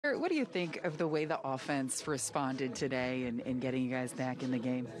What do you think of the way the offense responded today and getting you guys back in the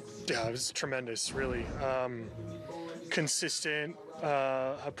game? Yeah, it was tremendous, really. Consistent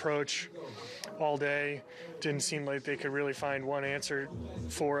approach all day. Didn't seem like they could really find one answer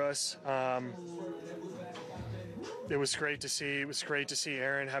for us. It was great to see. It was great to see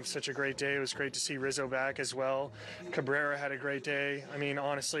Aaron have such a great day. It was great to see Rizzo back as well. Cabrera had a great day. I mean,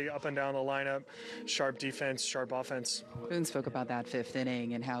 honestly, up and down the lineup, sharp defense, sharp offense. Boone spoke about that fifth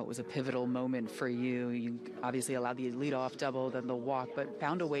inning and how it was a pivotal moment for you. You obviously allowed the leadoff double, then the walk, but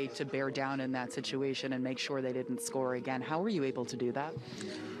found a way to bear down in that situation and make sure they didn't score again. How were you able to do that?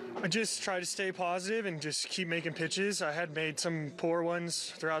 I just try to stay positive and just keep making pitches. I had made some poor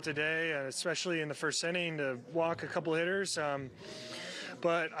ones throughout the day, especially in the first inning to walk a couple hitters.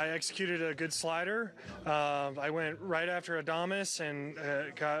 But I executed a good slider. I went right after Adames and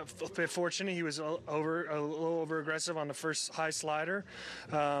got a bit fortunate. He was a little over aggressive on the first high slider.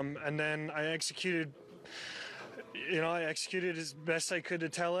 And then I executed as best I could to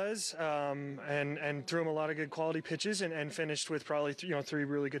Tellez, and threw him a lot of good quality pitches, and finished with probably three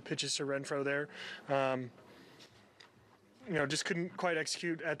really good pitches to Renfroe there. Just couldn't quite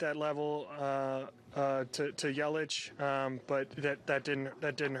execute at that level to Yelich, but that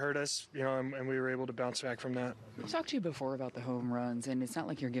didn't hurt us, and we were able to bounce back from that. I talked to you before about the home runs, and it's not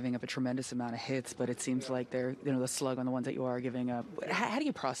like you're giving up a tremendous amount of hits, but it seems like they're the slug on the ones that you are giving up. How do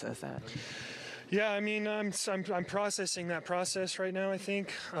you process that? Yeah, I mean, I'm processing that process right now, I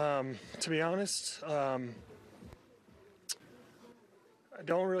think, to be honest. I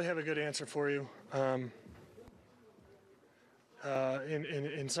don't really have a good answer for you.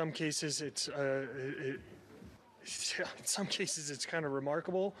 In some cases, it's kind of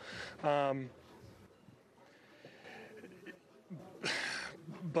remarkable. But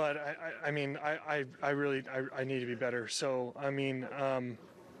I mean, I really need to be better. So, I mean,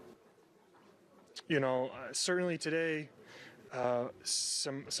 certainly today,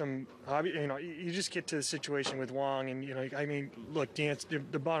 some hobby, you just get to the situation with Wong, and I mean, look,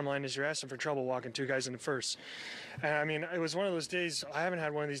 the bottom line is you're asking for trouble walking two guys in the first, and I mean, it was one of those days. I haven't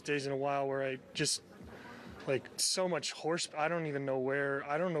had one of these days in a while where I just like so much horse. I don't know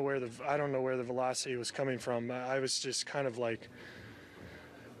where the velocity was coming from. I was just kind of like.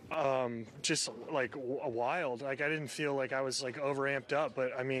 Just like wild. Like I didn't feel like I was like overamped up,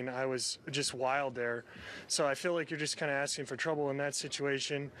 but I mean I was just wild there. So I feel like you're just kind of asking for trouble in that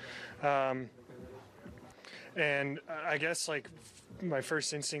situation. And I guess like my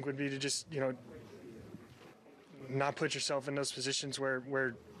first instinct would be to just not put yourself in those positions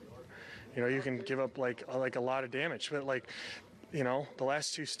where you can give up like a lot of damage. But like the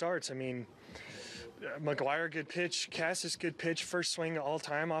last two starts, I mean. McGuire, good pitch. Cassis, good pitch. First swing all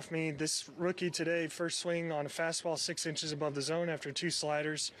time off me. This rookie today, first swing on a fastball 6 inches above the zone after two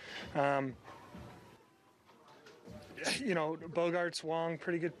sliders. Bogarts, Wong,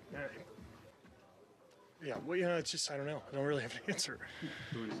 pretty good. Yeah, well, it's just, I don't know. I don't really have an answer.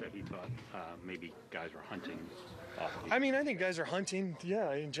 Boone said he thought maybe guys were hunting. I mean, I think guys are hunting,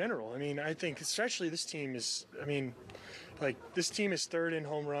 yeah, in general. I mean, I think especially this team is, this team is third in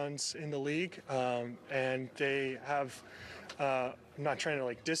home runs in the league, and they have, I'm not trying to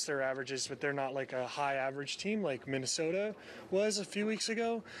like diss their averages, but they're not like a high average team like Minnesota was a few weeks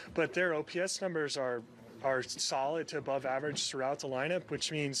ago, but their OPS numbers are solid to above average throughout the lineup,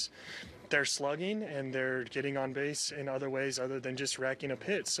 which means they're slugging and they're getting on base in other ways other than just racking up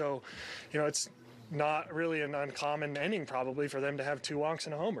hits. So, it's not really an uncommon inning probably for them to have two walks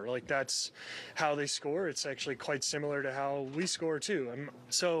and a homer. Like that's how they score. It's actually quite similar to how we score too.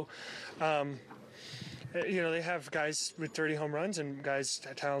 They have guys with 30 home runs and guys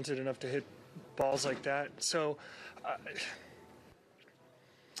talented enough to hit balls like that. So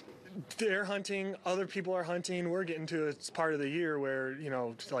they're hunting, other people are hunting. We're getting to a part of the year where,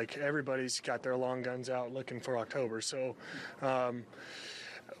 like everybody's got their long guns out looking for October. So,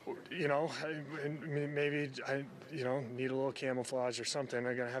 maybe I, need a little camouflage or something.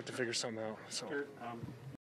 I'm going to have to figure something out. So.